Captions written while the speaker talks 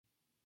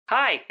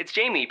Hi, it's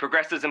Jamie,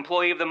 Progressive's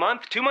Employee of the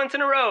Month, 2 months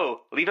in a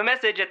row. Leave a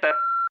message at the...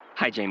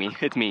 Hi, Jamie.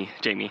 It's me,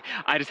 Jamie.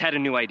 I just had a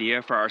new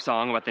idea for our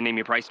song about the Name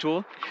Your Price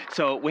tool.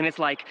 So when it's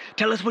like,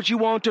 tell us what you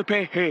want to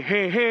pay, hey,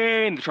 hey,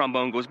 hey, and the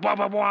trombone goes, blah,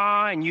 blah,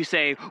 blah, and you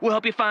say, we'll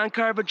help you find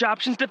coverage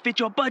options to fit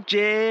your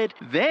budget.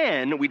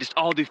 Then we just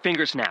all do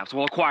finger snaps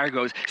while a choir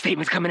goes,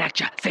 statements coming at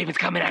ya, statements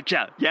coming at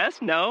ya. Yes?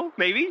 No?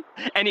 Maybe?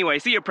 Anyway,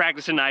 see your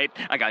practice tonight.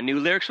 I got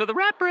new lyrics for the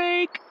rap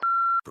break.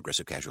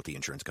 Progressive Casualty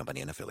Insurance Company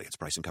and Affiliates.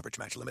 Price and coverage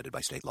match limited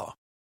by state law.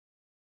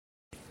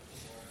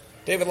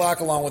 David Locke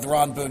along with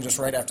Ron Boone just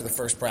right after the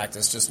first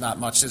practice. Just not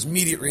much. Just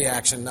immediate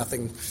reaction,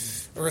 nothing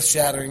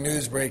earth-shattering,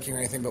 news-breaking or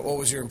anything, but what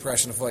was your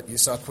impression of what you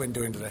saw Quinn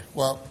doing today?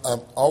 Well, I'm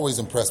always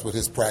impressed with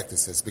his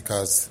practices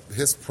because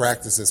his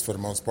practices, for the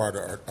most part,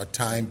 are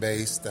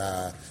time-based.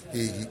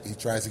 He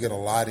tries to get a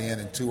lot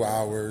in 2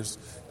 hours,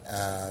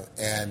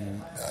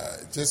 and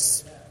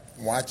just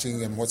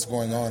watching and what's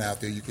going on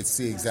out there, you can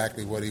see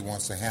exactly what he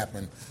wants to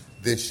happen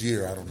this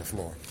year out on the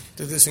floor.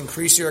 Did this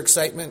increase your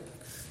excitement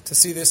to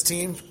see this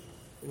team?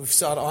 We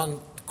saw it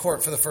on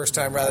court for the first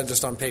time rather than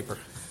just on paper.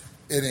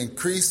 It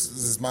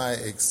increases my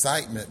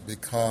excitement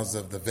because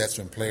of the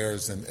veteran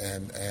players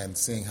and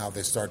seeing how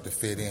they start to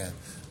fit in.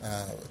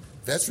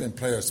 Veteran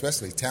players,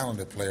 especially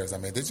talented players, I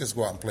mean, they just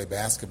go out and play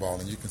basketball,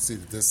 and you can see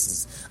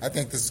that I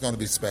think this is going to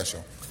be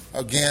special.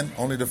 Again,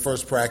 only the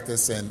first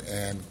practice,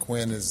 and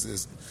Quinn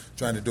is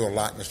trying to do a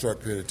lot in a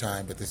short period of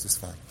time, but this is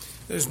fun.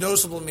 It was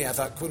noticeable to me. I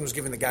thought Quinn was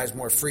giving the guys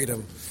more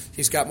freedom.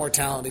 He's got more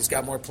talent. He's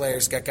got more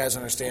players. He's got guys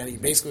understanding. He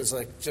basically was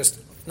like just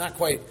not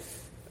quite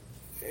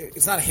 –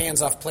 it's not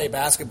hands-off play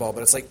basketball,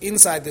 but it's like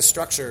inside this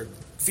structure,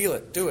 feel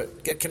it, do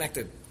it, get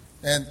connected.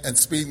 And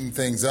speeding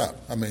things up.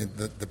 I mean,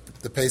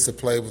 the pace of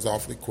play was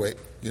awfully quick.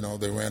 You know,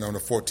 they ran on a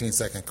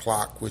 14-second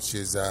clock, which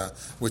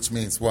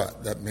means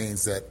what? That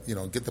means that, you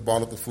know, get the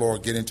ball up the floor,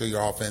 get into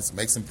your offense,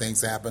 make some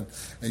things happen.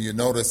 And you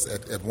notice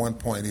at one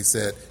point he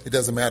said, it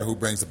doesn't matter who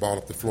brings the ball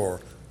up the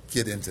floor,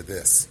 get into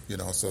this. You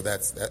know, so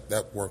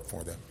that worked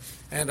for them.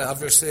 And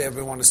obviously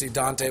everyone wants to see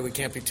Dante. We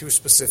can't be too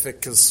specific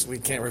because we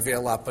can't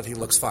reveal a lot, but he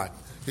looks fine.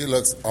 He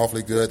looks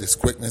awfully good. His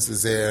quickness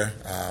is there.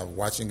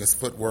 Watching his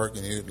footwork,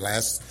 and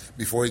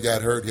before he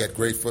got hurt, he had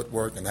great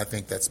footwork, and I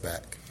think that's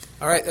back.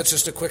 All right, that's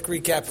just a quick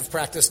recap of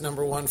practice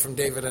number 1 from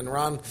David and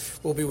Ron.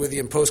 We'll be with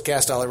you in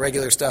postcast, all the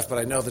regular stuff, but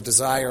I know the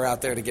desire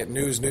out there to get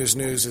news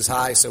is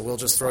high, so we'll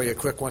just throw you a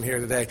quick one here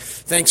today.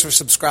 Thanks for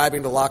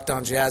subscribing to Locked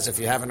On Jazz. If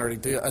you haven't already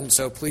done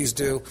so, please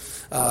do.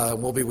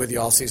 We'll be with you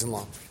all season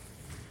long.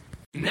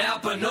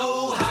 Napa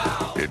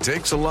know-how. It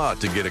takes a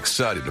lot to get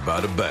excited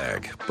about a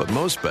bag, but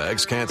most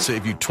bags can't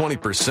save you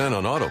 20%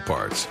 on auto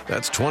parts.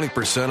 That's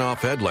 20%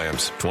 off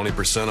headlamps,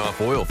 20%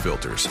 off oil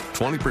filters,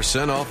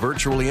 20% off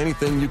virtually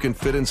anything you can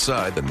fit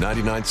inside the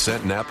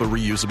 99-cent Napa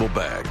reusable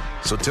bag.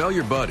 So tell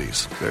your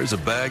buddies, there's a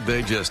bag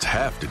they just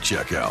have to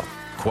check out.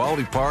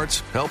 Quality parts,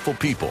 helpful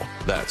people.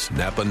 That's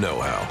Napa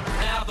know-how.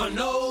 Napa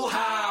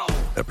know-how.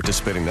 At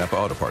participating Napa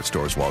Auto Parts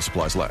stores while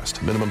supplies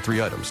last. Minimum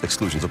 3 items.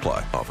 Exclusions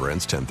apply. Offer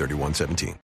ends 10/31/17.